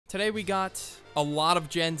Today we got a lot of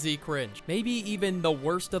Gen Z cringe. Maybe even the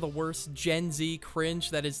worst of the worst Gen Z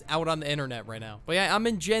cringe that is out on the internet right now. But yeah, I'm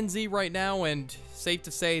in Gen Z right now, and safe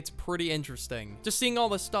to say it's pretty interesting. Just seeing all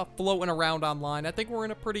this stuff floating around online, I think we're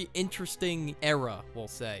in a pretty interesting era, we'll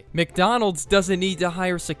say. McDonald's doesn't need to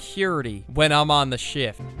hire security when I'm on the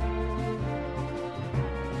shift.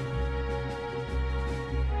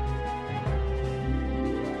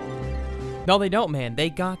 No, they don't, man. They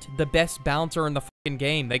got the best bouncer in the fucking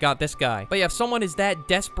game. They got this guy. But yeah, if someone is that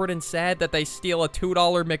desperate and sad that they steal a $2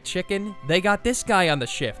 McChicken, they got this guy on the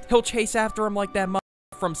shift. He'll chase after him like that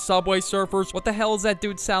from Subway Surfers. What the hell does that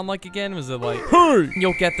dude sound like again? Was it like, hey?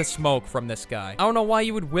 You'll get the smoke from this guy. I don't know why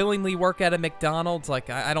you would willingly work at a McDonald's. Like,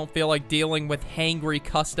 I don't feel like dealing with hangry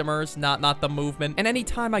customers, not the movement. And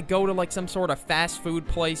anytime I go to like some sort of fast food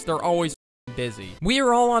place, they're always busy. We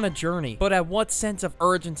are all on a journey, but at what sense of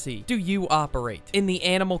urgency do you operate? In the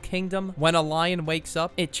animal kingdom, when a lion wakes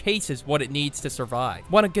up, it chases what it needs to survive.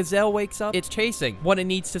 When a gazelle wakes up, it's chasing what it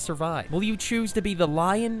needs to survive. Will you choose to be the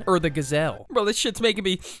lion or the gazelle? Bro, this shit's making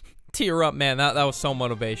me tear up, man. That was so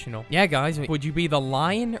motivational. Yeah, guys, would you be the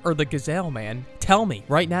lion or the gazelle, man? Tell me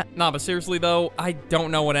right now. Nah, but seriously, though, I don't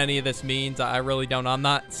know what any of this means. I really don't. I'm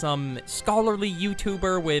not some scholarly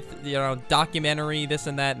YouTuber with, you know, documentary, this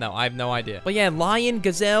and that. No, I have no idea. But yeah, lion,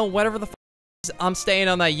 gazelle, whatever the f is, I'm staying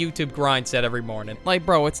on that YouTube grind set every morning. Like,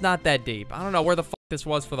 bro, it's not that deep. I don't know where the f this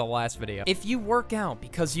was for the last video. If you work out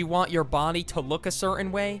because you want your body to look a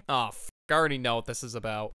certain way, oh, f I already know what this is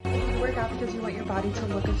about. If you work out because you want your body to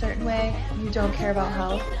look a certain way, you don't care about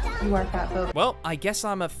health, you are fat phobic. Well, I guess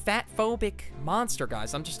I'm a fat phobic monster,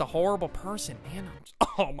 guys. I'm just a horrible person, man.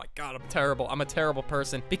 Oh my god, I'm terrible. I'm a terrible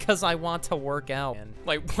person because I want to work out. And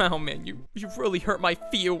like, wow, man, you really hurt my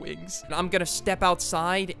feelings. And I'm gonna step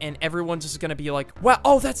outside and everyone's just gonna be like, wow,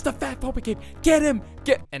 oh, that's the fat phobic kid. Get him,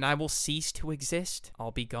 and I will cease to exist.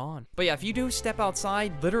 I'll be gone. But yeah, if you do step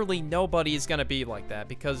outside, literally nobody is gonna be like that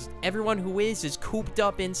because everyone who is cooped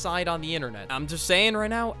up inside on the internet. I'm just saying right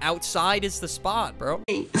now, outside is the spot, bro.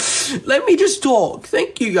 Let me just talk.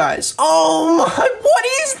 Thank you, guys. Oh my, what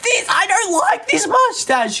is this? I don't like this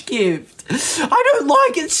mustache gift. I don't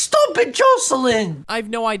like it. Stop it, Jocelyn. I have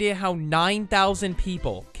no idea how 9,000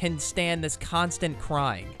 people can stand this constant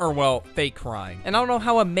crying. Or, well, fake crying. And I don't know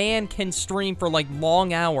how a man can stream for, like,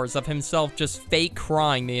 long hours of himself just fake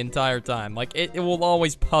crying the entire time. Like, it will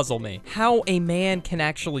always puzzle me. How a man can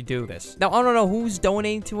actually do this. Now, I don't know who's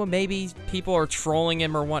donating to him. Maybe people are trolling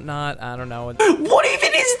him or whatnot. I don't know. What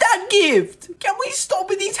even is that gift? Can we stop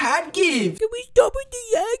with this hat gift? Can we stop with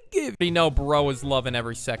the hat gift? You know, bro is loving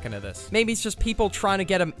every second of this. Maybe it's just people trying to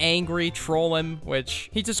get him angry, troll him, which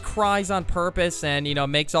he just cries on purpose and, you know,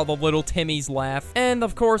 makes all the little Timmies laugh. And,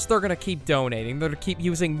 of course, they're gonna keep donating. They're gonna keep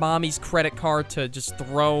using mommy's credit card to just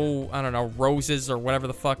throw, I don't know, roses or whatever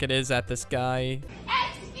the fuck it is at this guy.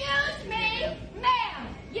 Excuse me,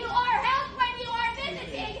 ma'am. You are helped when you are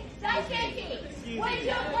visiting the city. Would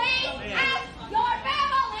you please ask your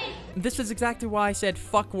family? This is exactly why I said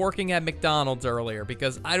fuck working at McDonald's earlier,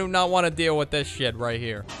 because I do not want to deal with this shit right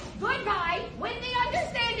here. Goodbye, with the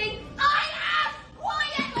understanding I ask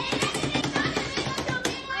quietly and it is not illegal to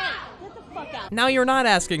be loud. Get the fuck out. Now you're not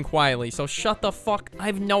asking quietly, so shut the fuck. I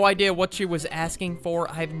have no idea what she was asking for.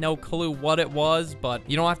 I have no clue what it was, but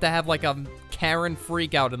you don't have to have like a Karen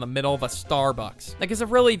freak out in the middle of a Starbucks. Like, is it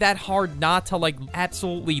really that hard not to, like,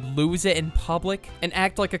 absolutely lose it in public and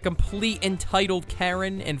act like a complete entitled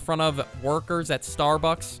Karen in front of workers at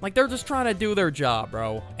Starbucks? Like, they're just trying to do their job,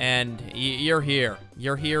 bro. And you're here.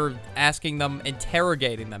 You're here asking them,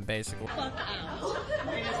 interrogating them, basically. Look at the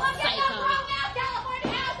wrong out,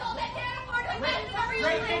 California asshole that can't afford to invest in a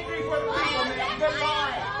real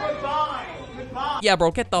Yeah,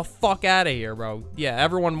 bro, get the fuck out of here, bro. Yeah,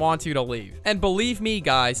 everyone wants you to leave. And believe me,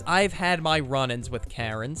 guys, I've had my run-ins with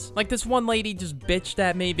Karens. Like, this one lady just bitched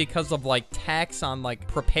at me because of, like, tax on, like,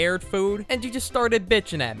 prepared food. And she just started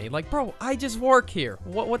bitching at me. Like, bro, I just work here.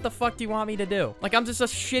 What the fuck do you want me to do? Like, I'm just a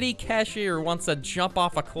shitty cashier who wants to jump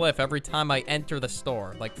off a cliff every time I enter the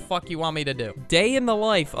store. Like, fuck you want me to do? Day in the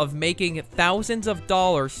life of making thousands of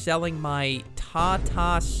dollars selling my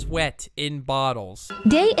Tata sweat in bottles.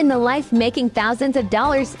 Day in the life making thousands of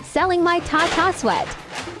dollars selling my Tata sweat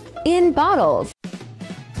in bottles.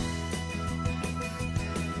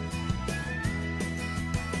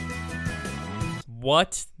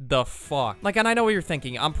 What the fuck? Like, and I know what you're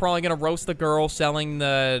thinking. I'm probably gonna roast the girl selling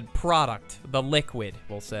the product, the liquid,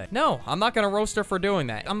 we'll say. No, I'm not gonna roast her for doing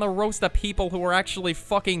that. I'm gonna roast the people who are actually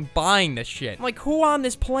fucking buying this shit. Like, who on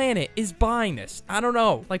this planet is buying this? I don't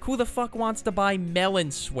know. Like, who the fuck wants to buy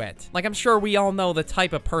melon sweat? Like, I'm sure we all know the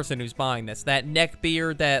type of person who's buying this. That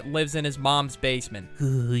neckbeard that lives in his mom's basement.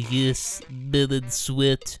 Oh, yes, melon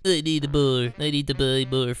sweat. I need more. I need to buy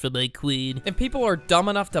more for my queen. If people are dumb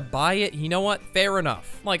enough to buy it, you know what? Fair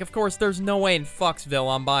enough. Like, of course, there's no way in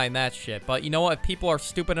Fucksville I'm buying that shit. But you know what? If people are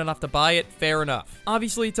stupid enough to buy it, fair enough.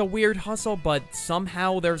 Obviously, it's a weird hustle, but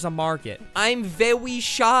somehow there's a market. I'm very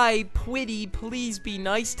shy, pretty. Please be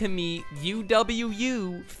nice to me.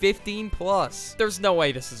 UWU 15 plus. There's no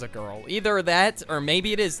way this is a girl. Either that, or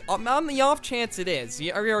maybe it is. On the off chance it is.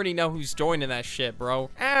 You already know who's joining that shit, bro.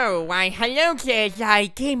 Oh, why, hello kids, I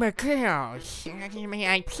gamer girls. May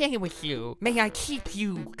I play with you? May I keep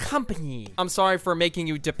you company? I'm sorry for making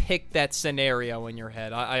you depict that scenario in your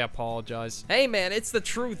head. I apologize. Hey, man, it's the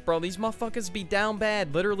truth, bro. These motherfuckers be down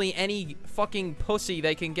bad. Literally any fucking pussy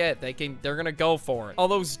they can get, they're gonna go for it. All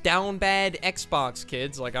those down bad Xbox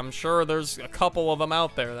kids, like, I'm sure there's a couple of them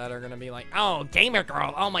out there that are gonna be like, oh, gamer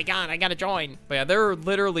girl, oh my god, I gotta join. But yeah, there are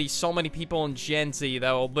literally so many people in Gen Z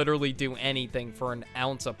that will literally do anything for an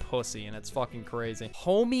ounce of pussy, and it's fucking crazy.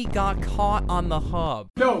 Homie got caught on the hub.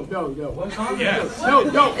 No. Yes.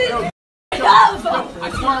 No. I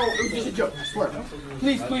swear it was just a joke. I swear.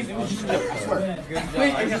 Please, it was just a joke. I swear.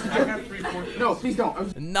 Please, it was just a joke. No, please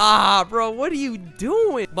don't. Nah, bro, what are you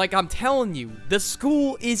doing? Like, I'm telling you, the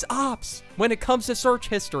school is ops. When it comes to search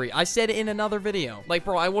history, I said it in another video. Like,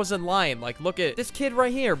 bro, I wasn't lying. Like, look at this kid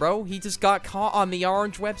right here, bro. He just got caught on the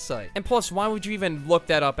Orange website. And plus, why would you even look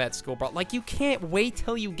that up at school, bro? Like, you can't wait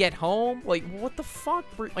till you get home? Like, what the fuck,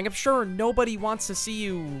 bro? Like, I'm sure nobody wants to see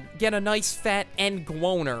you get a nice fat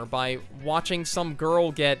Engweener by watching some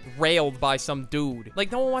girl get railed by some dude.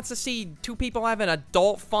 Like, no one wants to see two people have an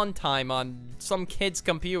adult fun time on some kid's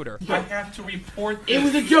computer. I have to report this. It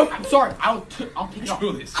was a joke. I'm sorry. I'll take it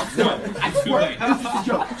off. I swear. It was just a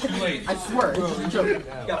joke. Too late. I swear. It was just a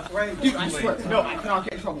joke. Dude, I swear. No, I cannot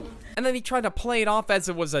get in trouble. And then he tried to play it off as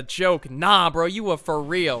it was a joke. Nah, bro, you were for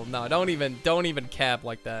real. No, don't even cap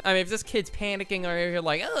like that. I mean, if this kid's panicking or you're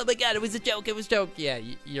like, oh my god, it was a joke, yeah,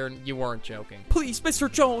 you weren't joking. Please, Mr.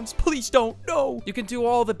 Jones, please don't, no. You can do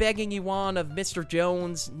all the begging you want of Mr.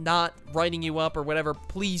 Jones not writing you up or whatever.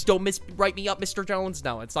 Please don't write me up, Mr. Jones.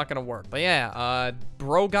 No, it's not gonna work. But yeah,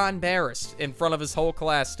 bro got embarrassed in front of his whole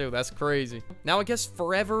class too. That's crazy. Now, I guess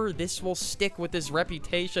forever, this will stick with his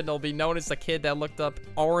reputation. He'll be known as the kid that looked up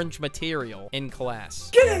orange material in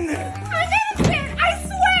class. Get in there! I'm innocent! I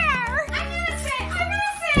swear! I'm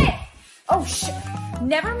innocent! Oh, shit.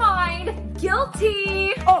 Never mind.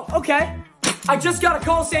 Guilty. Oh, okay. I just got a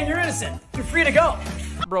call saying you're innocent. You're free to go.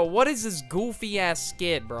 Bro, what is this goofy ass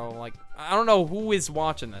skit, bro? Like, I don't know who is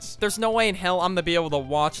watching this. There's no way in hell I'm gonna be able to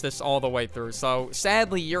watch this all the way through. So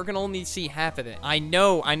sadly, you're gonna only see half of it. I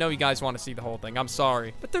know you guys want to see the whole thing. I'm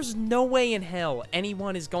sorry. But there's no way in hell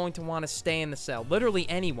anyone is going to want to stay in the cell. Literally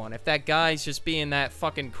anyone, if that guy's just being that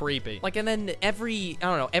fucking creepy. Like, and then every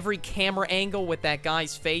camera angle with that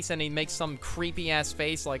guy's face and he makes some creepy ass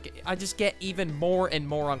face, like, I just get even more and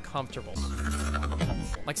more uncomfortable.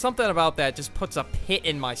 Like, something about that just puts a pit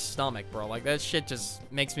in my stomach, bro. Like, that shit just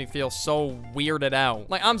makes me feel so weirded out.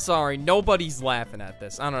 Like, I'm sorry, nobody's laughing at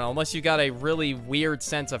this. I don't know, unless you got a really weird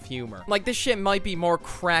sense of humor. Like, this shit might be more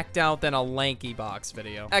cracked out than a Lanky Box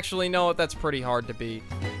video. Actually, no, that's pretty hard to beat.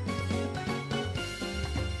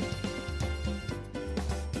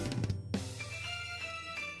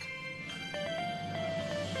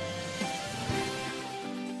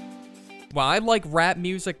 Well, I like rap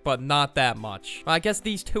music, but not that much. I guess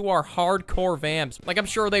these two are hardcore vamps. Like, I'm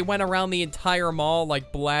sure they went around the entire mall,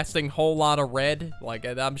 like, blasting Whole Lotta Red. Like,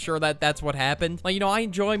 I'm sure that's what happened. Like, you know, I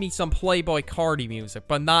enjoy me some Playboi Carti music,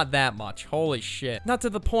 but not that much. Holy shit. Not to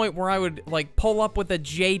the point where I would, like, pull up with a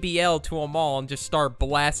JBL to a mall and just start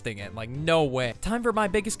blasting it. Like, no way. Time for my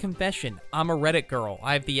biggest confession. I'm a Reddit girl.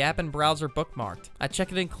 I have the app and browser bookmarked. I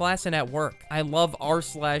check it in class and at work. I love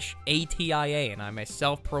r/ATIA, and I'm a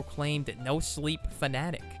self-proclaimed no-sleep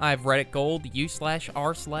fanatic. I have Reddit Gold,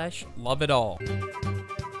 u/r/ love it all.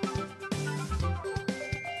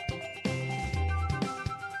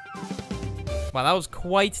 Wow, that was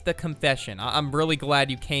quite the confession. I'm really glad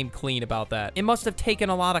you came clean about that. It must have taken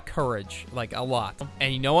a lot of courage, like a lot.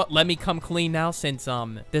 And you know what? Let me come clean now since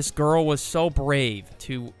this girl was so brave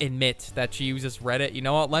to admit that she uses Reddit. You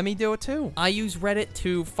know what? Let me do it too. I use Reddit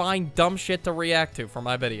to find dumb shit to react to for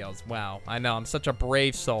my videos. Wow, I know, I'm such a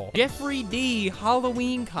brave soul. Jeffrey D.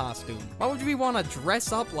 Halloween costume. Why would you want to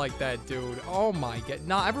dress up like that, dude? Oh my god.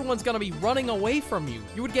 Nah, everyone's gonna be running away from you.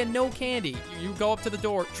 You would get no candy. You go up to the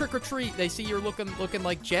door, trick or treat. They see you're looking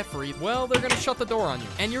like Jeffrey. Well, they're gonna shut the door on you,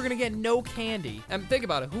 and you're gonna get no candy. And think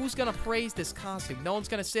about it. Who's gonna praise this costume? No one's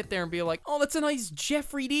gonna sit there and be like, "Oh, that's a nice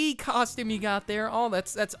Jeffrey D. costume you got there. Oh,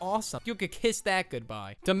 that's awesome." You could kiss that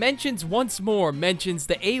goodbye. Dimensions once more mentions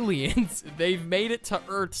the aliens. They've made it to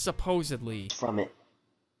Earth supposedly. From it,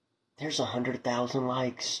 there's 100,000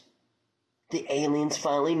 likes. The aliens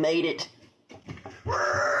finally made it.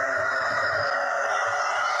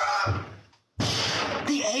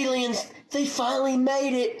 The aliens, they finally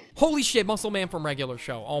made it. Holy shit, Muscle Man from regular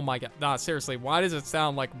show. Oh my god. Nah, seriously, why does it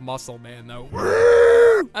sound like Muscle Man though?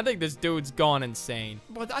 I think this dude's gone insane.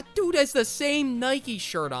 But that dude has the same Nike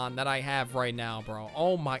shirt on that I have right now, bro.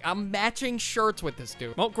 Oh my, I'm matching shirts with this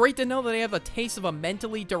dude. Well, great to know that they have the taste of a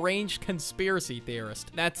mentally deranged conspiracy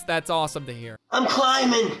theorist. That's awesome to hear. I'm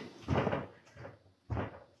climbing.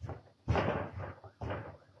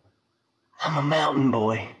 I'm a mountain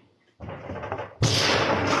boy.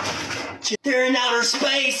 They're in outer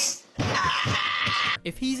space.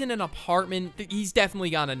 If he's in an apartment, he's definitely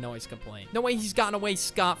got a noise complaint. No way he's gotten away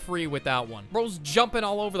scot-free without one. Bro's jumping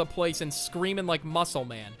all over the place and screaming like Muscle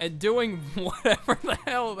Man and doing whatever the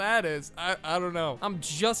hell that is. I don't know. I'm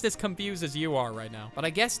just as confused as you are right now. But I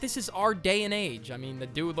guess this is our day and age. I mean, the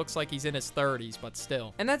dude looks like he's in his 30s, but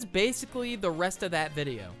still. And that's basically the rest of that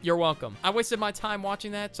video. You're welcome. I wasted my time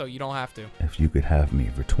watching that, so you don't have to. If you could have me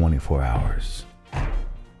for 24 hours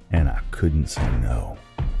and I couldn't say no,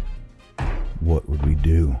 what would we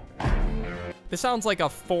do? This sounds like a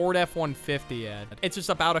Ford F-150 ad. It's just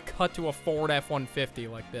about to cut to a Ford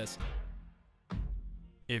F-150 like this.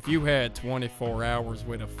 If you had 24 hours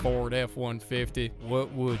with a Ford F-150,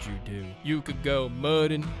 what would you do? You could go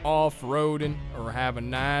mudding, off-roading, or have a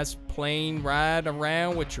nice plain ride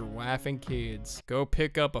around with your wife and kids. Go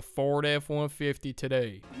pick up a Ford F-150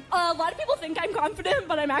 today. A lot of people think I'm confident,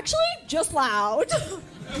 but I'm actually just loud.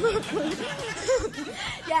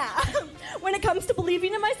 Yeah. When it comes to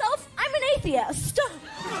believing in myself, I'm an atheist.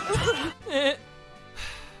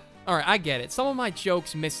 Alright, I get it. Some of my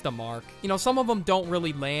jokes missed the mark. You know, some of them don't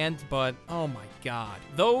really land, but oh my god.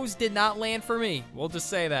 Those did not land for me. We'll just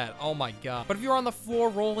say that. Oh my god. But if you're on the floor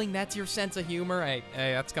rolling, that's your sense of humor, hey,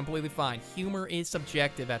 that's completely fine. Humor is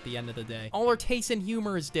subjective at the end of the day. All our taste in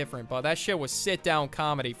humor is different, but that shit was sit-down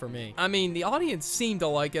comedy for me. I mean, the audience seemed to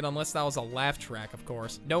like it, unless that was a laugh track, of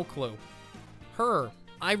course. No clue. Her.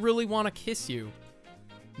 I really want to kiss you.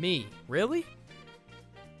 Me. Really?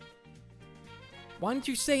 Why didn't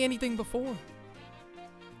you say anything before?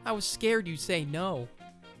 I was scared you'd say no.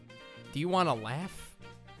 Do you want to laugh?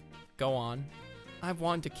 Go on. I've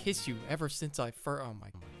wanted to kiss you ever since I first— oh my—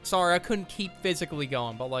 sorry, I couldn't keep physically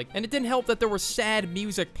going, but like— and it didn't help that there was sad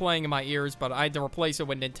music playing in my ears, but I had to replace it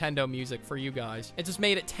with Nintendo music for you guys. It just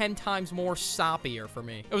made it 10 times more soppier for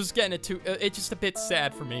me. It was getting it too— it's just a bit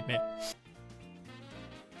sad for me, man.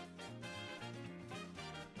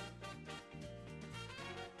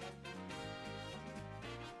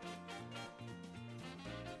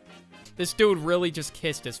 This dude really just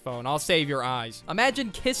kissed his phone. I'll save your eyes.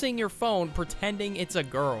 Imagine kissing your phone pretending it's a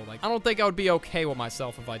girl. Like, I don't think I would be okay with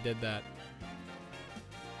myself if I did that.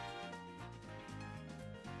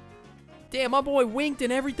 Damn, my boy winked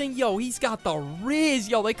and everything. Yo, he's got the Riz.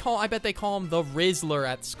 Yo, I bet they call him the Rizzler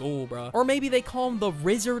at school, bro. Or maybe they call him the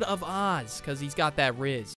Wizard of Oz, because he's got that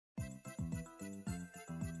Riz.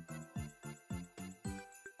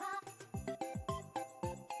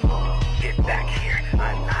 Get back here.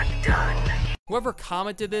 I'm not done. Whoever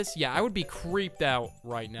commented this, yeah, I would be creeped out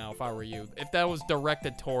right now if I were you. If that was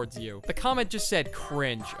directed towards you. The comment just said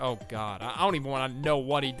cringe. Oh god, I don't even want to know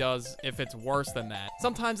what he does if it's worse than that.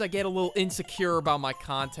 Sometimes I get a little insecure about my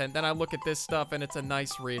content, then I look at this stuff and it's a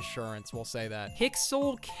nice reassurance, we'll say that.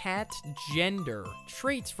 Pixel cat gender.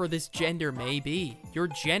 Traits for this gender may be: you're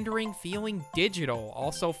gendering feeling digital,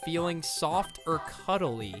 also feeling soft or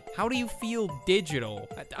cuddly. How do you feel digital?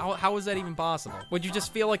 How is that even possible? Would you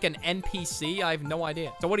just feel like an NPC? I have no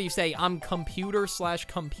idea. So what do you say? I'm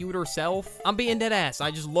computer/computer self? I'm being dead ass.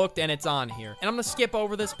 I just looked and it's on here. And I'm gonna skip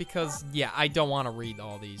over this because, yeah, I don't want to read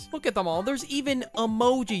all these. Look at them all. There's even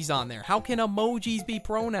emojis on there. How can emojis be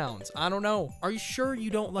pronouns? I don't know. Are you sure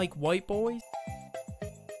you don't like white boys?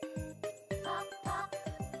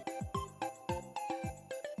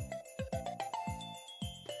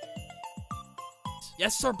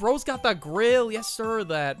 Yes, sir. Bro's got the grill. Yes, sir.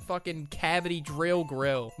 That fucking cavity drill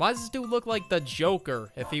grill. Why does this dude look like the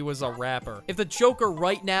Joker if he was a rapper? If the Joker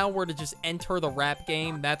right now were to just enter the rap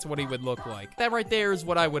game, that's what he would look like. That right there is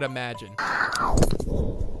what I would imagine.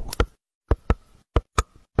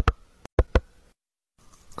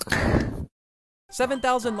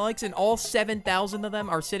 7,000 likes, and all 7,000 of them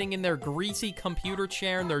are sitting in their greasy computer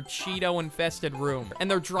chair in their Cheeto-infested room.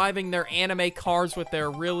 And they're driving their anime cars with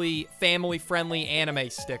their really family-friendly anime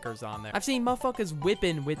stickers on there. I've seen motherfuckers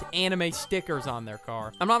whipping with anime stickers on their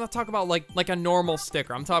car. I'm not talking about like a normal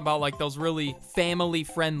sticker. I'm talking about like those really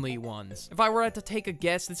family-friendly ones. If I were to take a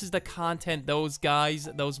guess, this is the content those guys,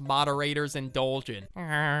 those moderators indulge in.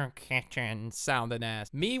 Kitchen sounding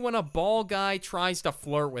ass. Me when a bald guy tries to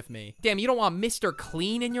flirt with me. Damn, you don't want Mr.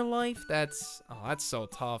 Clean in your life? That's so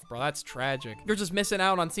tough, bro. That's tragic. You're just missing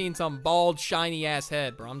out on seeing some bald, shiny ass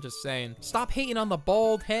head, bro. I'm just saying. Stop hating on the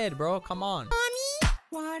bald head, bro. Come on. Mommy,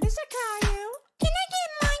 what is a Caillou? Can I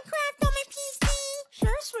get Minecraft on my PC?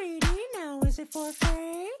 Sure, sweetie. Now is it for free?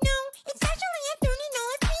 No, it's actually a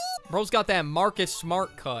 $30 fee. Bro's got that Marcus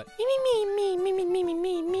Smart cut. Me.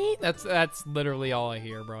 That's literally all I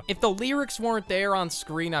hear, bro. If the lyrics weren't there on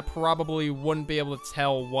screen, I probably wouldn't be able to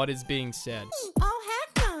tell what is being said. Oh,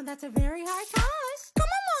 heck no. That's a very high cost. Come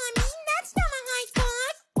on, Mommy. That's not a high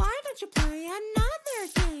cost. Why don't you play another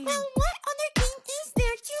game? Well, what other game is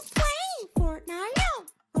there to play? Fortnite? No.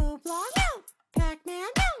 Roblox? No. Pac-Man?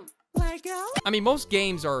 No. Lego? I mean, most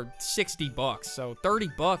games are 60 bucks, so 30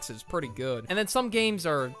 bucks is pretty good. And then some games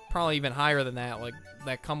are probably even higher than that, like,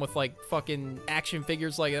 that come with, like, fucking action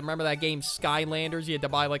figures. Like, remember that game Skylanders? You had to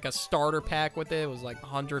buy, like, a starter pack with it. It was, like,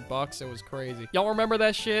 100 bucks. It was crazy. Y'all remember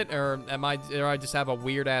that shit? Or I just have a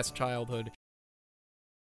weird-ass childhood?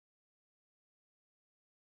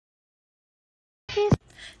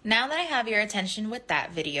 Now that I have your attention with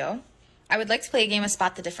that video, I would like to play a game of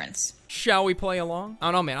Spot the Difference. Shall we play along? I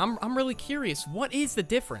don't know, man. I'm really curious. What is the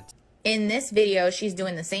difference? In this video, she's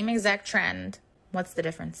doing the same exact trend. What's the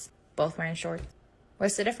difference? Both wearing shorts.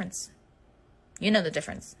 What's the difference? You know the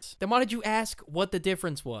difference. Then why did you ask what the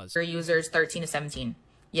difference was? Your users 13 to 17.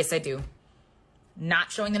 Yes, I do.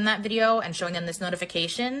 Not showing them that video and showing them this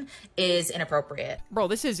notification is inappropriate. Bro,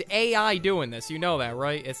 this is AI doing this. You know that,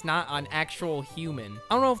 right? It's not an actual human.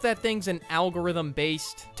 I don't know if that thing's an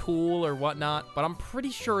algorithm-based tool or whatnot, but I'm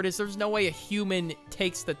pretty sure it is. There's no way a human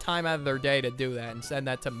takes the time out of their day to do that and send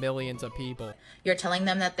that to millions of people. You're telling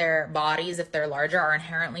them that their bodies, if they're larger, are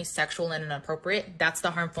inherently sexual and inappropriate. That's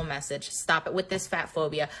the harmful message. Stop it with this fat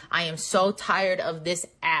phobia. I am so tired of this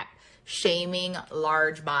app shaming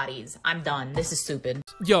large bodies. I'm done. This is stupid.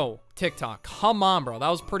 Yo, TikTok. Come on, bro. That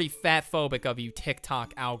was pretty fat phobic of you,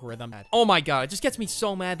 TikTok algorithm. Oh my god, it just gets me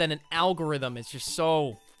so mad that an algorithm is just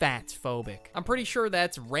so fat phobic. I'm pretty sure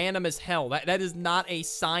that's random as hell. That is not a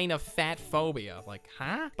sign of fat phobia. Like,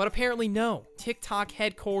 huh? But apparently no. TikTok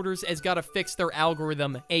headquarters has got to fix their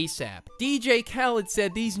algorithm ASAP. DJ Khaled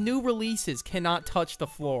said these new releases cannot touch the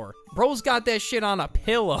floor. Bro's got that shit on a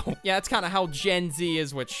pillow. Yeah, that's kind of how Gen Z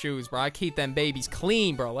is with shoes, bro. I keep them babies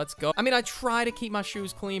clean, bro. Let's go. I mean, I try to keep my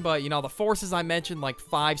shoes clean, but, you know, the forces I mentioned like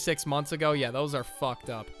 5-6 months ago, yeah, those are fucked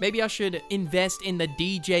up. Maybe I should invest in the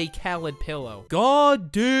DJ Khaled pillow.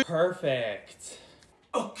 God damn. Perfect.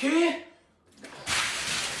 Okay.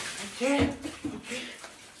 Okay.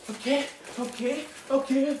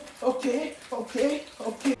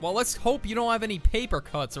 Well, let's hope you don't have any paper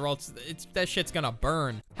cuts or else that shit's gonna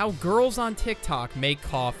burn. How girls on TikTok make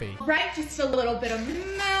coffee. Right, just a little bit of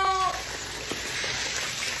milk.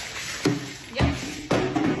 Yep.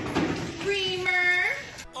 Creamer.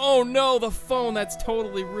 Oh no, the phone, that's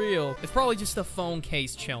totally real. It's probably just the phone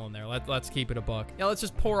case chilling there. Let's keep it a buck. Yeah, let's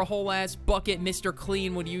just pour a whole ass bucket Mr.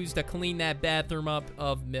 Clean would use to clean that bathroom up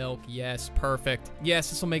of milk. Yes, perfect. Yes,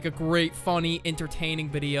 this will make a great, funny, entertaining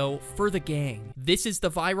video for the gang. This is the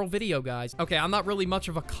viral video, guys. Okay, I'm not really much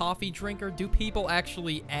of a coffee drinker. Do people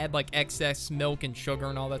actually add like excess milk and sugar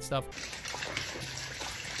and all that stuff?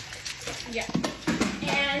 Yeah.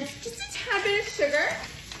 And just a tad bit of sugar.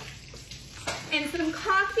 And some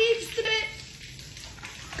coffee, just a bit.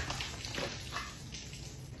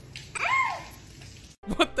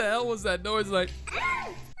 What the hell was that noise like?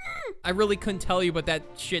 I really couldn't tell you, but that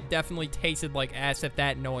shit definitely tasted like ass if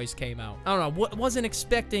that noise came out. I don't know, wasn't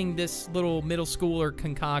expecting this little middle schooler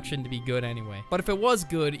concoction to be good anyway. But if it was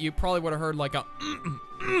good, you probably would have heard like a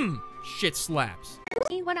shit slaps.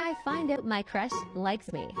 When I find out my crush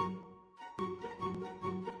likes me.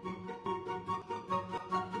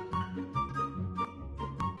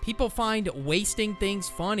 People find wasting things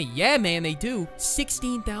funny. Yeah, man, they do.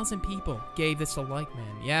 16,000 people gave this a like,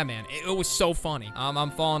 man. Yeah, man, it was so funny.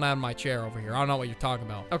 I'm falling out of my chair over here. I don't know what you're talking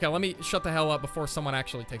about. Okay, let me shut the hell up before someone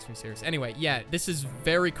actually takes me serious. Anyway, yeah, this is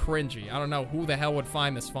very cringy. I don't know who the hell would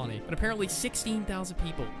find this funny, but apparently 16,000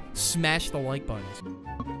 people smashed the like buttons.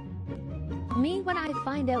 Me when I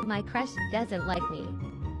find out my crush doesn't like me.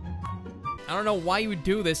 I don't know why you would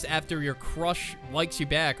do this after your crush likes you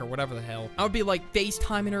back or whatever the hell. I would be like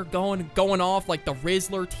FaceTiming her, going off like the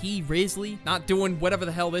Rizzler T Rizzly, not doing whatever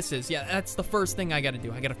the hell this is. Yeah, that's the first thing I gotta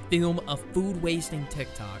do. I gotta film a food wasting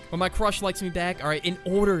TikTok. When my crush likes me back, all right, in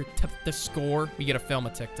order to score, we gotta film a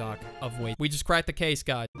TikTok of waste. We just cracked the case,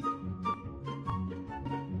 guys.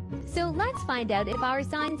 So let's find out if our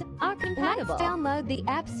signs are compatible. Let's download the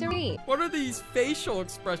app Siri. What are these facial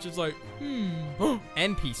expressions like?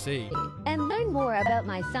 NPC. And learn more about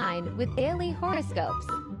my sign with daily horoscopes.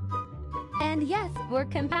 And yes, we're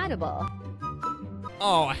compatible.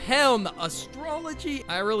 Oh, hell no. Astrology?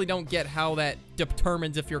 I really don't get how that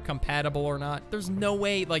determines if you're compatible or not. There's no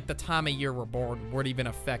way, like, the time of year we're born would even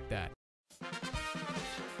affect that.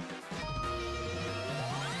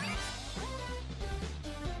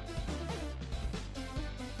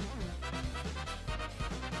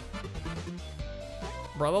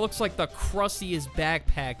 Bro, that looks like the crustiest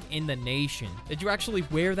backpack in the nation. Did you actually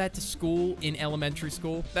wear that to school in elementary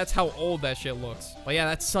school? That's how old that shit looks. But yeah,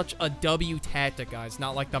 that's such a W tactic, guys.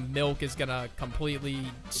 Not like the milk is gonna completely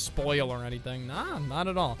spoil or anything. Nah, not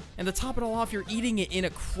at all. And to top it all off, you're eating it in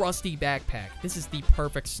a crusty backpack. This is the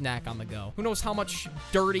perfect snack on the go. Who knows how much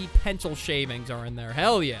dirty pencil shavings are in there?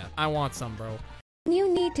 Hell yeah. I want some, bro.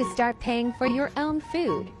 You need to start paying for your own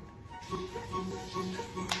food.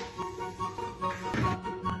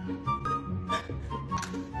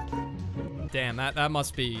 Damn, that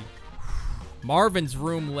must be Marvin's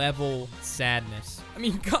room level sadness. I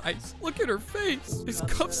mean, guys, look at her face. His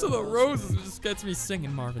cups of the roses just gets me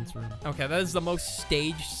singing Marvin's room. Okay, that is the most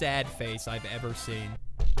stage sad face I've ever seen.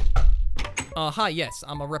 Hi, yes,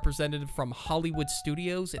 I'm a representative from Hollywood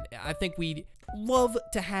Studios, and I think we'd love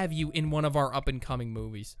to have you in one of our up-and-coming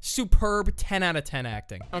movies. Superb 10 out of 10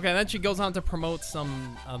 acting. Okay, then she goes on to promote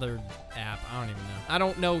some other app. I don't even know. I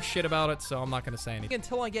don't know shit about it, so I'm not gonna say anything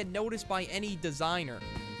until I get noticed by any designer.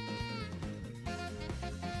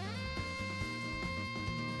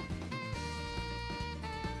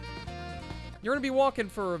 You're gonna be walking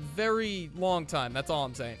for a very long time. That's all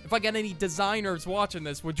I'm saying. If I get any designers watching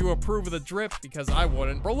this, would you approve of the drip? Because I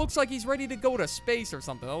wouldn't. Bro looks like he's ready to go to space or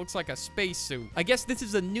something. That looks like a spacesuit. I guess this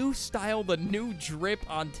is a new style, the new drip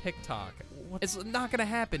on TikTok. It's not gonna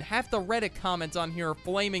happen. Half the Reddit comments on here are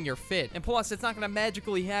flaming your fit. And plus, it's not gonna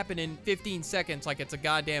magically happen in 15 seconds like it's a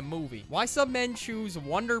goddamn movie. Why some men choose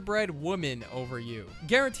Wonder Bread woman over you?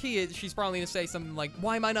 Guarantee it, she's probably gonna say something like,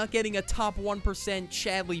 why am I not getting a top 1%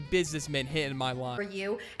 Chadley businessman hit in my line? For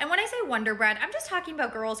you. And when I say Wonder Bread, I'm just talking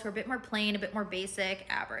about girls who are a bit more plain, a bit more basic,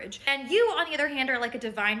 average. And you, on the other hand, are like a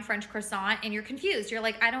divine French croissant and you're confused. You're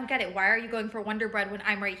like, I don't get it. Why are you going for Wonder Bread when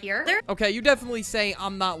I'm right here? Okay, you definitely say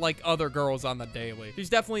I'm not like other girls on the daily. She's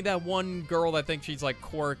definitely that one girl that thinks she's like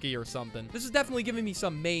quirky or something. This is definitely giving me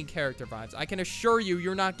some main character vibes. I can assure you,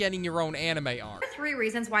 you're not getting your own anime arc. There are 3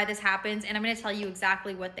 reasons why this happens, and I'm going to tell you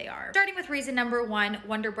exactly what they are. Starting with reason number 1,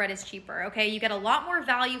 Wonder Bread is cheaper, okay? You get a lot more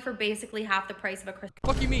value for basically half the price of a croissant.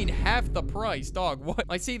 What do you mean half the price, dog? What?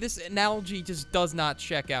 I see this analogy just does not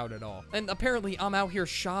check out at all. And apparently I'm out here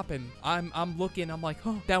shopping. I'm looking, I'm like,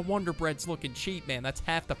 oh, that Wonder Bread's looking cheap, man. That's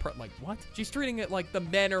half the price. Like, what? She's treating it like the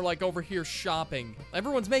men are like over here shopping.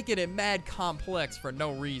 Everyone's making it mad complex for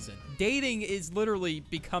no reason. Dating is literally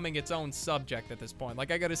becoming its own subject at this point.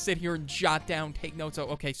 Like, I gotta sit here and jot down, take notes. Oh,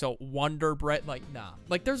 okay, so Wonder Bread, like, nah.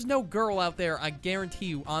 Like, there's no girl out there, I guarantee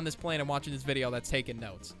you, on this planet watching this video that's taking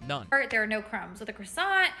notes. None. There are no crumbs. With a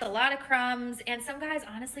croissant, a lot of crumbs, and some guys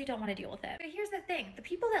honestly don't want to deal with it. But here's the thing. The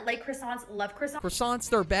people that like croissants love croissants. Croissants,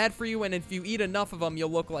 they're bad for you, and if you eat enough of them, you'll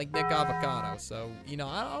look like Nick Avocado. So, you know,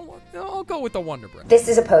 I'll go with the Wonder Bread. This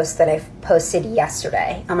is a post that I posted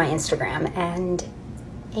yesterday on my Instagram, and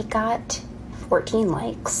it got 14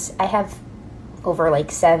 likes. I have over like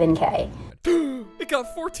 7K. It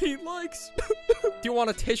got 14 likes. Do you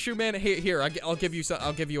want a tissue, man? Here, I'll give you some.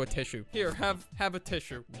 I'll give you a tissue. Here, have a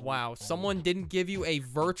tissue. Wow, someone didn't give you a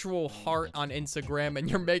virtual heart on Instagram, and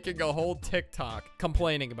you're making a whole TikTok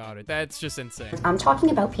complaining about it. That's just insane. I'm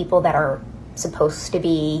talking about people that are supposed to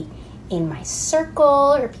be in my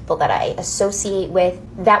circle or people that I associate with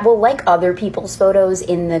that will like other people's photos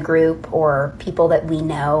in the group or people that we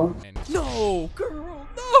know. No, girl,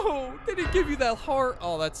 no. No! They didn't give you that heart.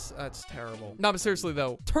 Oh, that's terrible. No, but seriously,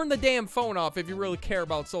 though, turn the damn phone off if you really care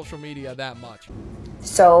about social media that much.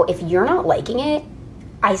 So if you're not liking it,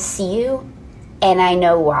 I see you, and I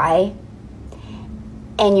know why,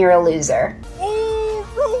 and you're a loser. Oh,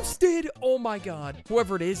 roasted! Oh my god.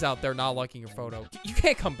 Whoever it is out there not liking your photo, you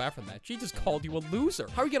can't come back from that. She just called you a loser.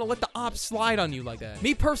 How are you gonna let the ops slide on you like that?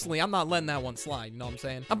 Me personally, I'm not letting that one slide, you know what I'm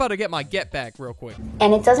saying? I'm about to get my get back real quick.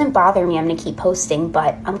 And it doesn't bother me, I'm gonna keep posting,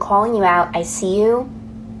 but I'm calling you out. I see you.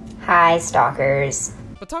 Hi, stalkers.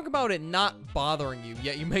 But talk about it not bothering you,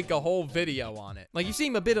 yet you make a whole video on it. Like, you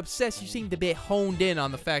seem a bit obsessed. You seemed a bit honed in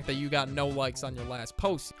on the fact that you got no likes on your last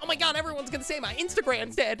post. Oh my god, everyone's gonna say my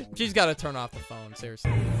Instagram's dead. She's gotta turn off the phone,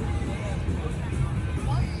 seriously.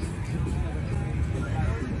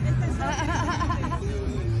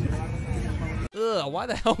 Ugh, why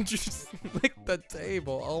the hell did you just lick the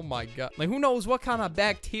table? Oh my god. Like, who knows what kind of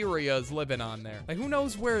bacteria is living on there? Like, who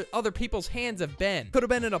knows where other people's hands have been? Could have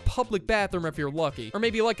been in a public bathroom if you're lucky. Or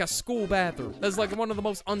maybe like a school bathroom. That's like one of the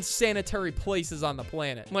most unsanitary places on the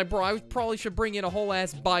planet. Like, bro, I probably should bring in a whole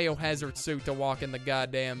ass biohazard suit to walk in the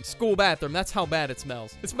goddamn school bathroom. That's how bad it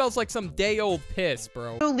smells. It smells like some day-old piss,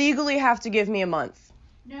 bro. You legally have to give me a month.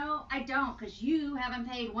 No, I don't, because you haven't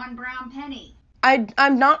paid one brown penny.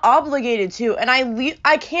 I'm not obligated to, and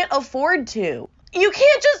I can't afford to. You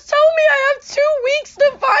can't just tell me I have 2 weeks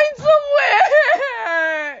to find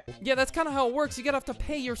somewhere! Yeah, that's kind of how it works. You gotta have to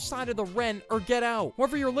pay your side of the rent or get out.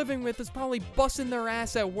 Whoever you're living with is probably busting their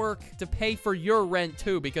ass at work to pay for your rent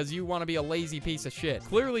too because you want to be a lazy piece of shit.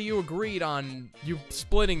 Clearly you agreed on you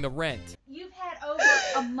splitting the rent. You've had over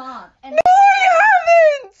a month. And no, I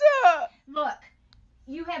haven't! Look,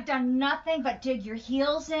 you have done nothing but dig your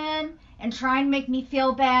heels in and try and make me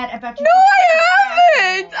feel bad about your— No, I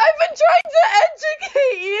haven't! I've been trying to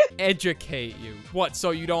educate you! Educate you? What,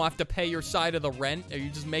 so you don't have to pay your side of the rent? Are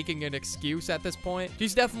you just making an excuse at this point?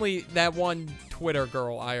 She's definitely that one Twitter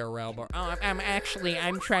girl, IRL, but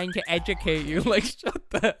I'm trying to educate you. Like, shut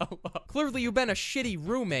the hell up. Clearly, you've been a shitty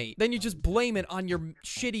roommate. Then you just blame it on your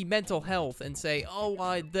shitty mental health and say,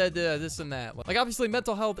 oh, this and that. Like, obviously,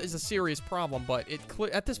 mental health is a serious problem, but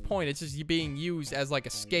at this point, it's just you being used as, like,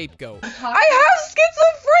 a scapegoat. I have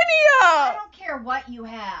schizophrenia! I don't care what you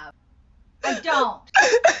have. I don't.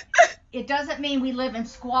 It doesn't mean we live in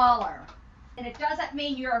squalor. And it doesn't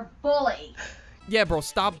mean you're a bully. Yeah, bro,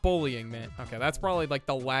 stop bullying, man. Okay, that's probably, like,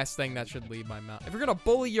 the last thing that should leave my mouth. If you're gonna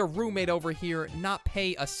bully your roommate over here, not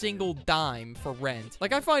pay a single dime for rent.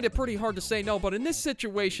 Like, I find it pretty hard to say no, but in this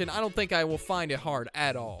situation, I don't think I will find it hard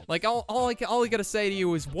at all. Like, all I gotta say to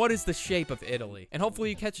you is, what is the shape of Italy? And hopefully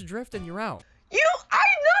you catch a drift and you're out.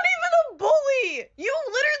 I'm not even a bully! You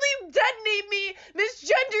literally detonate me,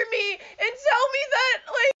 misgender me, and tell me that,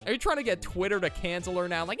 like— Are you trying to get Twitter to cancel her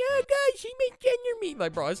now? Like, oh, God, she misgender me.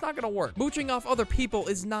 Like, bro, it's not gonna work. Mooching off other people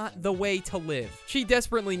is not the way to live. She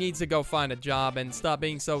desperately needs to go find a job and stop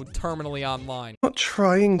being so terminally online. Not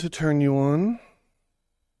trying to turn you on.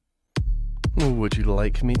 Would you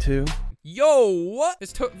like me to? Yo, what?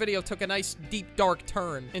 This video took a nice deep dark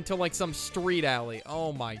turn into like some street alley.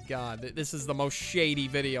 Oh my god, this is the most shady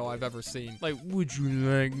video I've ever seen. Like, would you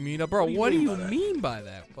like me to— Bro, what do you mean by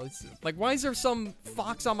that? Like, why is there some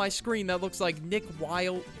fox on my screen that looks like Nick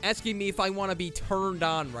Wilde asking me if I want to be turned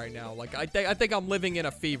on right now? Like, I think I'm living in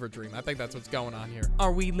a fever dream. I think that's what's going on here.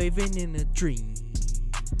 Are we living in a dream?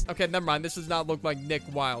 Okay, never mind. This does not look like Nick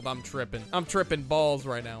Wilde. I'm tripping. I'm tripping balls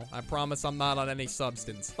right now. I promise I'm not on any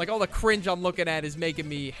substance. Like, all the cringe I'm looking at is making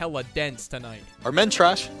me hella dense tonight. Are men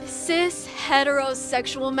trash? Cis,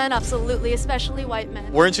 heterosexual men, absolutely, especially white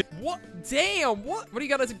men. Weren't you— What? Damn, what? What do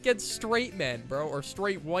you got against straight men, bro? Or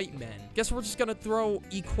straight white men? Guess we're just gonna throw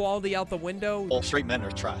equality out the window? All straight men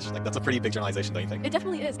are trash. Like, that's a pretty big generalization, don't you think? It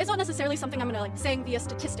definitely is. It's not necessarily something I'm gonna, like, saying via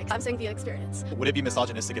statistics. I'm saying via experience. Would it be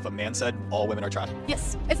misogynistic if a man said all women are trash?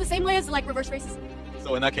 Yes. It's the same way as, like, reverse racism.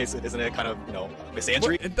 So in that case, isn't it kind of,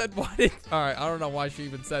 misandry? Alright, I don't know why she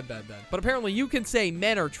even said that then. But apparently you can say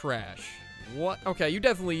men are trash. What? Okay, you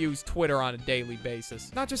definitely use Twitter on a daily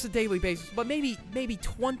basis. Not just a daily basis, but maybe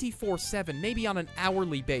 24/7, maybe on an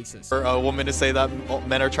hourly basis. For a woman to say that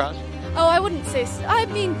men are trash? Oh, I wouldn't say so. I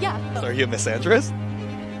mean, yeah. So are you a misandrist?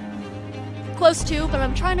 Close to, but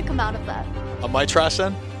I'm trying to come out of that. Am I trash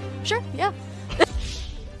then? Sure, yeah.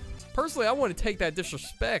 Personally, I wouldn't take that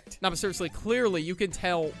disrespect. No, but seriously, clearly you can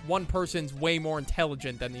tell one person's way more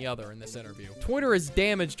intelligent than the other in this interview. Twitter has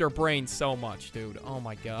damaged her brain so much, dude. Oh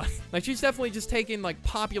my god. Like, she's definitely just taking, like,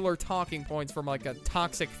 popular talking points from, like, a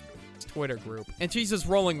toxic Twitter group. And she's just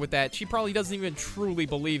rolling with that. She probably doesn't even truly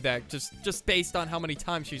believe that, just based on how many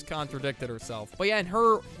times she's contradicted herself. But yeah, in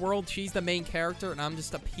her world, she's the main character, and I'm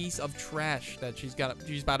just a piece of trash that she's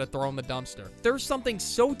about to throw in the dumpster. There's something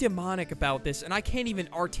so demonic about this, and I can't even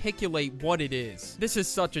articulate what it is. This is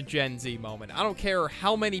such a Gen Z moment. I don't care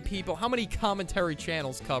how many people, how many commentary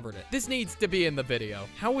channels covered it. This needs to be in the video.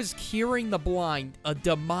 How is curing the blind a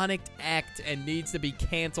demonic act and needs to be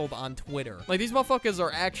canceled on Twitter? Like, these motherfuckers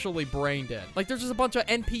are actually brain dead. Like, there's just a bunch of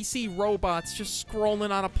NPC robots just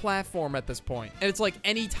scrolling on a platform at this point. And it's like,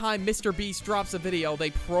 anytime Mr. Beast drops a video,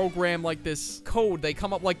 they program like this code. They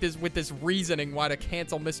come up like this with this reasoning why to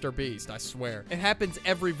cancel Mr. Beast, I swear. It happens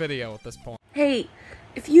every video at this point. Hey,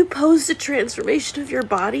 if you post a transformation of your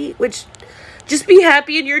body, which, just be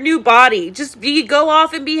happy in your new body. Go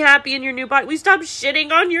off and be happy in your new body. We stop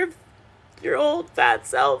shitting on your old fat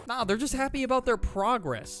self. Nah, they're just happy about their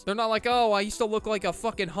progress. They're not like, oh, I used to look like a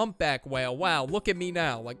fucking humpback whale. Wow, look at me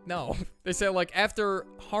now. Like, no. They say, like, after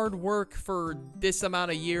hard work for this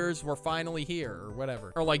amount of years, we're finally here, or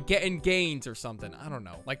whatever. Or, like, getting gains or something. I don't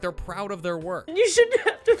know. Like, they're proud of their work. You shouldn't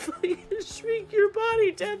have to shrink your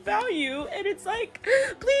body to value. And it's like,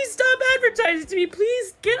 please stop advertising to me.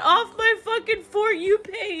 Please get off my fucking For You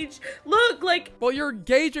page. Look, like... Well, you're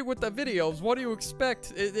engaging with the videos. What do you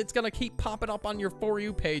expect? It's gonna keep popping up on your For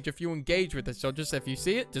You page if you engage with it. So just, if you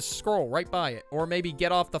see it, just scroll right by it. Or maybe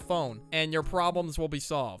get off the phone, and your problems will be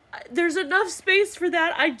solved. There's enough space for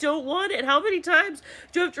that. I don't want it. How many times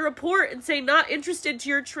do you have to report and say not interested to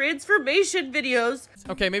your transformation videos?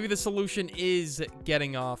 Okay, maybe the solution is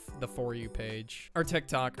getting off the For You page. Or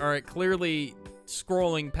TikTok. All right, clearly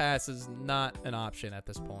scrolling past is not an option at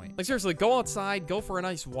this point. Like, seriously, go outside, go for a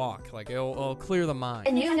nice walk. Like, it'll clear the mind.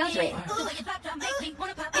 A new nose ring.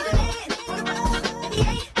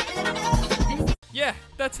 Yeah,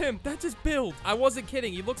 that's him. That's his build. I wasn't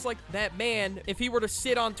kidding. He looks like that man if he were to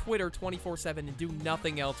sit on Twitter 24/7 and do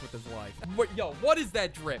nothing else with his life. Yo, what is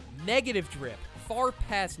that drip? Negative drip. Far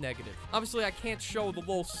past negative. Obviously, I can't show the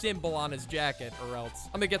little symbol on his jacket or else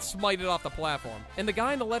I'm gonna get smited off the platform. And the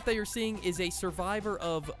guy on the left that you're seeing is a survivor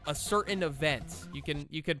of a certain event. You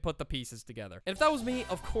can put the pieces together. And if that was me,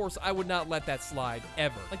 of course, I would not let that slide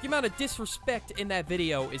ever. Like, the amount of disrespect in that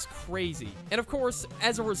video is crazy. And of course,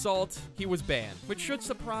 as a result, he was banned, which should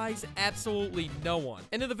surprise absolutely no one.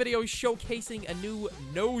 And in the video, he's showcasing a new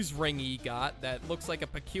nose ring he got that looks like a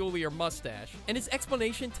peculiar mustache. And his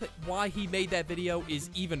explanation to why he made that video is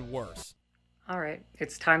even worse. Alright,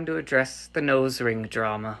 it's time to address the nose ring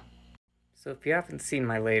drama. So if you haven't seen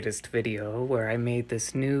my latest video where I made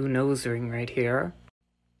this new nose ring right here,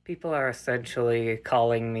 people are essentially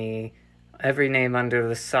calling me every name under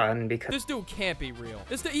the sun because this dude can't be real.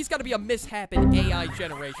 He's got to be a mishap in AI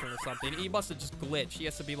generation or something. He must have just glitched. He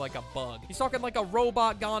has to be like a bug. He's talking like a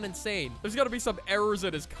robot gone insane. There's got to be some errors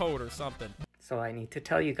in his code or something. So I need to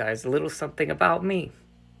tell you guys a little something about me.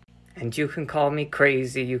 And you can call me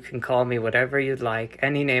crazy, you can call me whatever you'd like,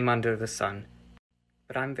 any name under the sun.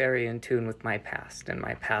 But I'm very in tune with my past and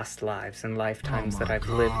my past lives and lifetimes that I've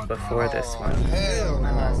lived before this one.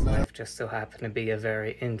 My last life just so happened to be a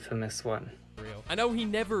very infamous one. I know he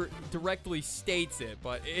never directly states it,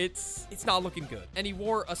 but it's not looking good. And he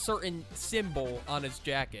wore a certain symbol on his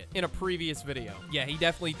jacket in a previous video. Yeah, he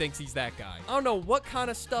definitely thinks he's that guy. I don't know what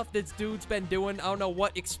kind of stuff this dude's been doing. I don't know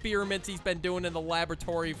what experiments he's been doing in the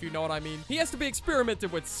laboratory, if you know what I mean. He has to be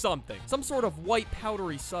experimented with something. Some sort of white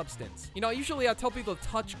powdery substance. You know, usually I tell people to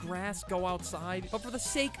touch grass, go outside, but for the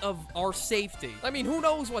sake of our safety. I mean, who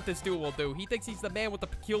knows what this dude will do? He thinks he's the man with the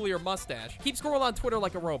peculiar mustache. Keep scrolling on Twitter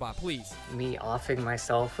like a robot, please. Me offing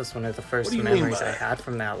myself was one of the first memories I had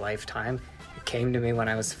from that lifetime. It came to me when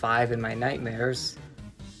I was 5 in my nightmares.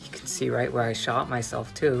 You can see right where I shot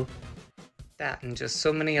myself too. That and just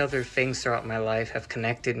so many other things throughout my life have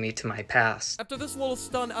connected me to my past. After this little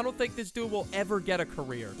stunt, I don't think this dude will ever get a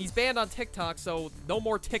career. He's banned on TikTok, so no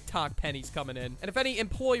more TikTok pennies coming in. And if any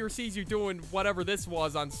employer sees you doing whatever this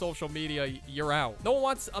was on social media, you're out. No one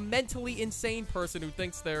wants a mentally insane person who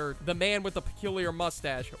thinks they're the man with the peculiar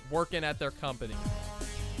mustache working at their company.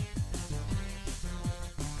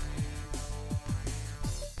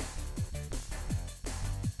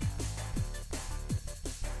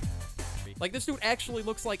 Like, this dude actually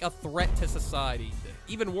looks like a threat to society.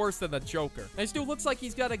 even worse than the Joker. This dude looks like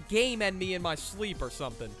he's got a game at me in my sleep or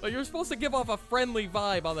something. But you're supposed to give off a friendly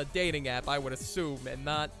vibe on the dating app, I would assume, and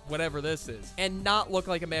not whatever this is. And not look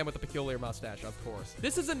like a man with a peculiar mustache, of course.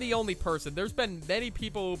 This isn't the only person. There's been many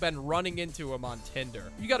people who've been running into him on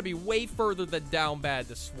Tinder. You gotta be way further than down bad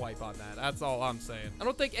to swipe on that. That's all I'm saying. I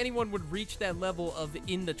don't think anyone would reach that level of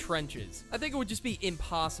in the trenches. I think it would just be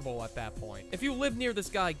impossible at that point. If you live near this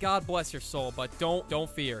guy, God bless your soul, but don't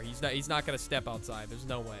fear. He's not gonna step outside. There's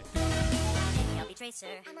no way. I'll be Tracer.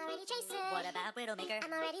 I'm already Tracer. What about Widowmaker?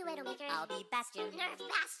 I'm already Widowmaker. I'll be Bastion. Nerf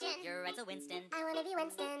Bastion. You're Renzo Winston. I wanna be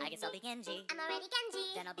Winston. I guess I'll be Genji. I'm already Genji.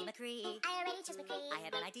 Then I'll be McCree. I already chose McCree. I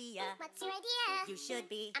have an idea. What's your idea? You should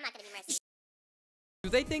be. I'm not gonna be Mercy. Do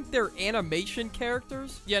they think they're animation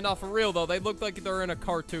characters? Yeah, no, for real though, they look like they're in a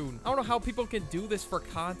cartoon. I don't know how people can do this for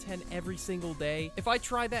content every single day. If I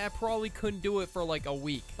tried that, I probably couldn't do it for like a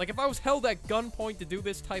week. Like if I was held at gunpoint to do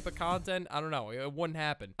this type of content, I don't know, it wouldn't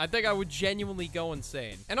happen. I think I would genuinely go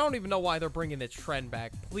insane. And I don't even know why they're bringing this trend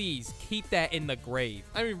back. Please, keep that in the grave.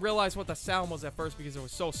 I didn't even realize what the sound was at first because it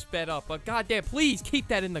was so sped up, but goddamn, please keep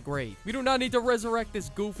that in the grave. We do not need to resurrect this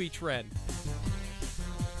goofy trend.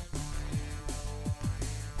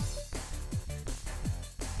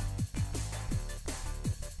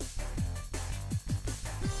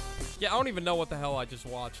 Yeah, I don't even know what the hell I just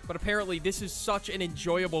watched, but apparently this is such an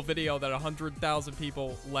enjoyable video that 100,000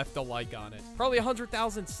 people left a like on it. Probably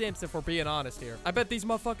 100,000 simps if we're being honest here. I bet these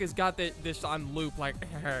motherfuckers got this on loop like,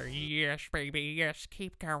 yes, baby, yes,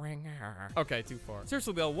 keep going. Okay, too far.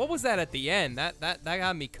 Seriously though, what was that at the end? That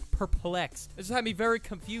got me perplexed. It just had me very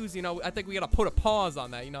confused, you know. I think we gotta put a pause on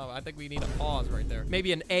that, you know. I think we need a pause right there.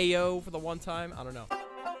 Maybe an AO for the one time, I don't know.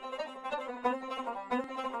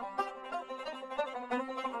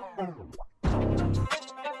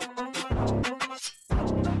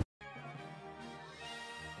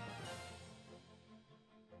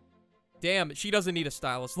 Damn, she doesn't need a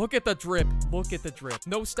stylist. Look at the drip. Look at the drip.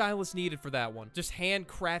 No stylist needed for that one. Just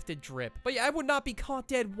handcrafted drip. But yeah, I would not be caught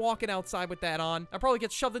dead walking outside with that on. I'd probably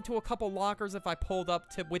get shoved into a couple lockers if I pulled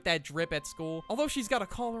up with that drip at school. Although she's got a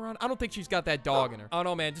collar on, I don't think she's got that dog in her. I don't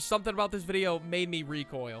know, man. Just something about this video made me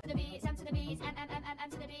recoil.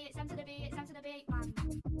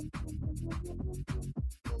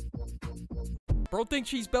 Bro thinks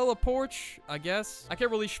she's Bella Porch, I guess. I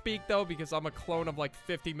can't really speak, though, because I'm a clone of, like,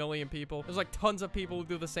 50 million people. There's, like, tons of people who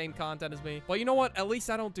do the same content as me. Well, you know what? At least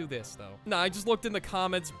I don't do this, though. Nah, I just looked in the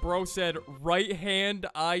comments. Bro said, right hand,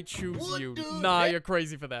 I choose you. Nah, you're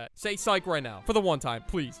crazy for that. Say psych right now. For the one time,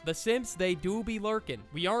 please. The Sims, they do be lurking.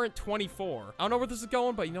 We aren't 24. I don't know where this is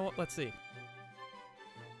going, but you know what? Let's see.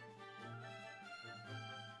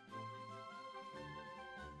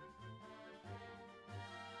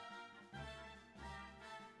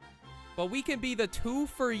 But we can be the two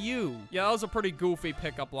for you. Yeah, that was a pretty goofy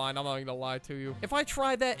pickup line. I'm not gonna lie to you. If I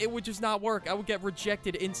tried that, it would just not work. I would get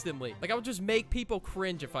rejected instantly. Like, I would just make people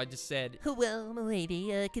cringe if I just said, well,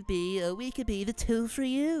 milady, we could be the two for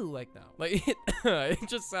you. Like, no. Like, it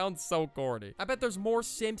just sounds so corny. I bet there's more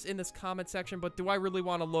simps in this comment section, but do I really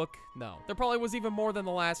want to look? No. There probably was even more than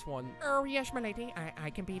the last one. Oh, yes, milady, I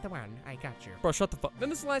can be the one. I got you. Bro, shut the fuck. Then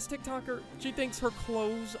this last TikToker, she thinks her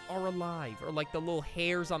clothes are alive, or like the little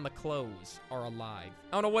hairs on the clothes are alive.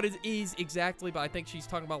 I don't know what it is exactly, but I think she's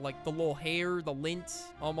talking about like the little hair, the lint,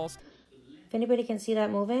 almost. If anybody can see that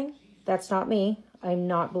moving, that's not me. I'm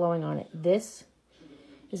not blowing on it. This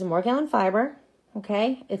is a Morgellon fiber,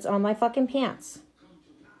 okay? It's on my fucking pants.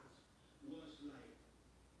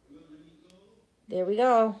 There we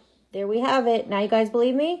go. There we have it. Now you guys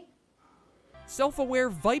believe me? Self-aware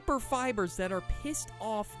viper fibers that are pissed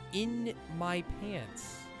off in my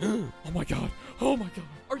pants. Oh my god. Oh my god.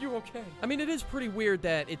 Are you okay? I mean, it is pretty weird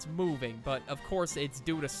that it's moving, but of course it's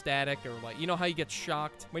due to static or like, you know how you get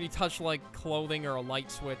shocked when you touch like clothing or a light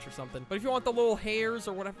switch or something. But if you want the little hairs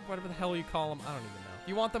or whatever the hell you call them, I don't even know. If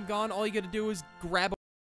you want them gone, all you gotta do is grab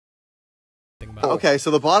a... Okay, so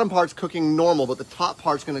the bottom part's cooking normal, but the top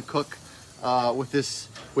part's gonna cook with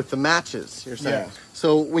the matches, you're saying. Yeah.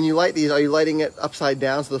 So when you light these, are you lighting it upside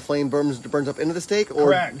down so the flame burns up into the steak?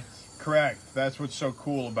 Or... Correct. That's what's so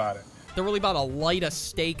cool about it. They're really about to light a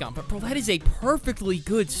steak on, but bro, that is a perfectly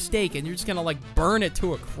good steak, and you're just gonna like burn it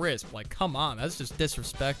to a crisp. Like, come on, that's just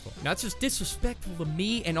disrespectful. That's just disrespectful to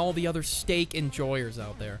me and all the other steak enjoyers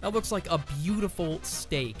out there. That looks like a beautiful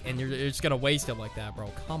steak, and you're just gonna waste it like that,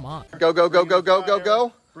 bro. Come on. Go, go, go, go, go, go,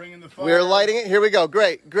 go. Bring in the fire. We're lighting it. Here we go.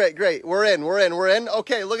 Great, great, great. We're in.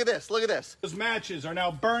 Okay, look at this. Look at this. Those matches are now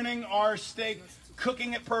burning our steak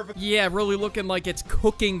cooking it perfectly. Yeah, really looking like it's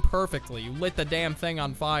cooking perfectly. You lit the damn thing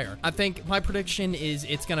on fire. I think my prediction is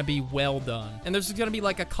it's gonna be well done. And there's gonna be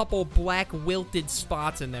like a couple black wilted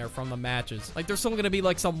spots in there from the matches. Like there's still gonna be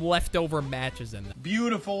like some leftover matches in there.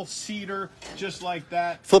 Beautiful cedar, just like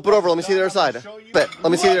that. Flip it over. Let me see the other side.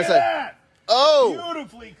 Let me see the other side. Oh!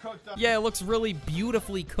 Beautifully cooked up. Yeah, it looks really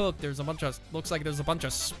beautifully cooked. There's a bunch of, looks like there's a bunch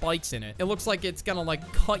of spikes in it. It looks like it's gonna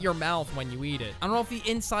like cut your mouth when you eat it. I don't know if the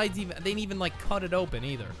insides even, they didn't even like cut it open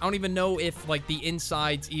either. I don't even know if like the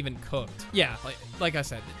insides even cooked. Yeah, like I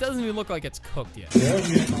said, it doesn't even look like it's cooked yet.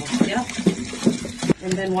 Yep.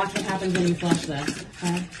 And then watch what happens when you flush this.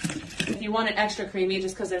 Okay? If you want it extra creamy,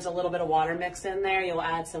 just because there's a little bit of water mixed in there, you'll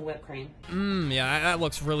add some whipped cream. Yeah, that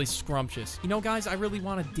looks really scrumptious. You know, guys, I really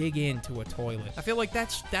want to dig into a toilet. I feel like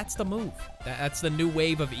that's the move. That's the new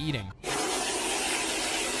wave of eating.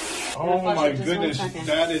 Oh my goodness,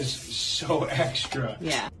 that is so extra.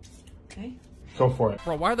 Yeah. Okay. Go for it.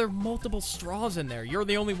 Bro, why are there multiple straws in there? You're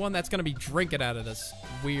the only one that's gonna be drinking out of this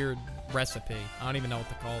weird recipe. I don't even know what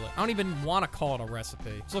to call it. I don't even want to call it a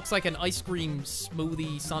recipe. This looks like an ice cream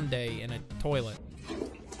smoothie sundae in a toilet.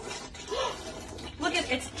 Look at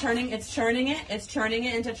it's churning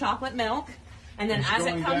it into chocolate milk. And then as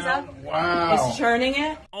it comes up, it's churning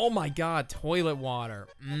it. Oh my god, toilet water.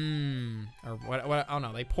 Or what, I don't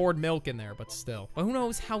know. They poured milk in there, but still. But who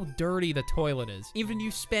knows how dirty the toilet is. Even if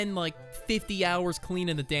you spend like 50 hours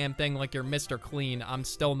cleaning the damn thing like you're Mr. Clean, I'm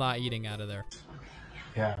still not eating out of there.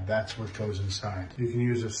 Yeah, that's what goes inside. You can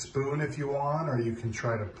use a spoon if you want, or you can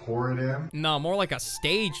try to pour it in. No, more like a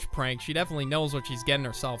staged prank. She definitely knows what she's getting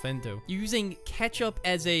herself into. Using ketchup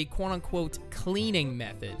as a quote-unquote cleaning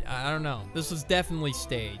method. I don't know. This was definitely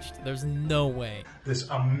staged. There's no way. This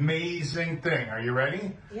amazing thing. Are you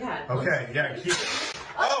ready? Yeah. Okay, yeah, keep it.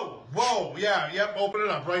 Oh, whoa, yeah, yep, open it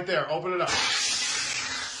up right there. Open it up.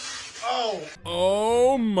 Oh!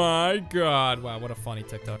 Oh my god. Wow, what a funny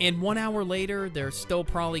TikTok. And 1 hour later, they're still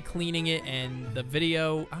probably cleaning it, and the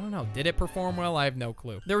video, I don't know, did it perform well? I have no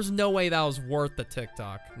clue. There's no way that was worth the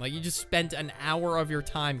TikTok. Like, you just spent an hour of your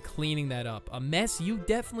time cleaning that up. A mess you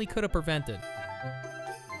definitely could have prevented.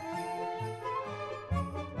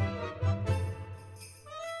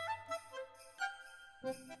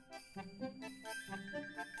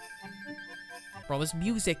 Bro, this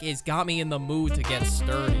music has got me in the mood to get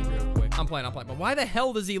sturdy real quick. I'm playing. But why the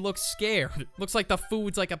hell does he look scared? Looks like the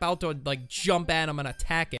food's like about to like jump at him and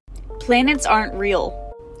attack it. Planets aren't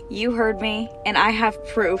real. You heard me, and I have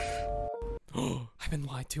proof. I've been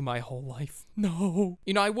lied to my whole life. No.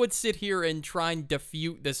 You know, I would sit here and try and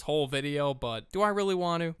defute this whole video, but do I really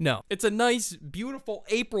want to? No. It's a nice, beautiful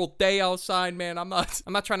April day outside, man. I'm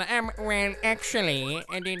not trying to, well, actually,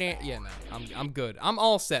 I didn't. Yeah, no, I'm good. I'm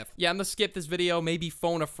all set. Yeah, I'm gonna skip this video, maybe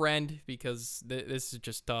phone a friend, because this is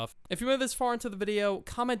just tough. If you made this far into the video,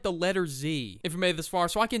 comment the letter Z if you made this far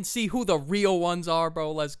so I can see who the real ones are,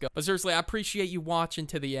 bro. Let's go. But seriously, I appreciate you watching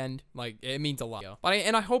to the end. Like, it means a lot.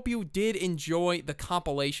 And I hope you did enjoy the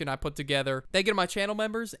compilation I put together. Thank you to my channel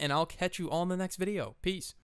members, and I'll catch you all in the next video. Peace.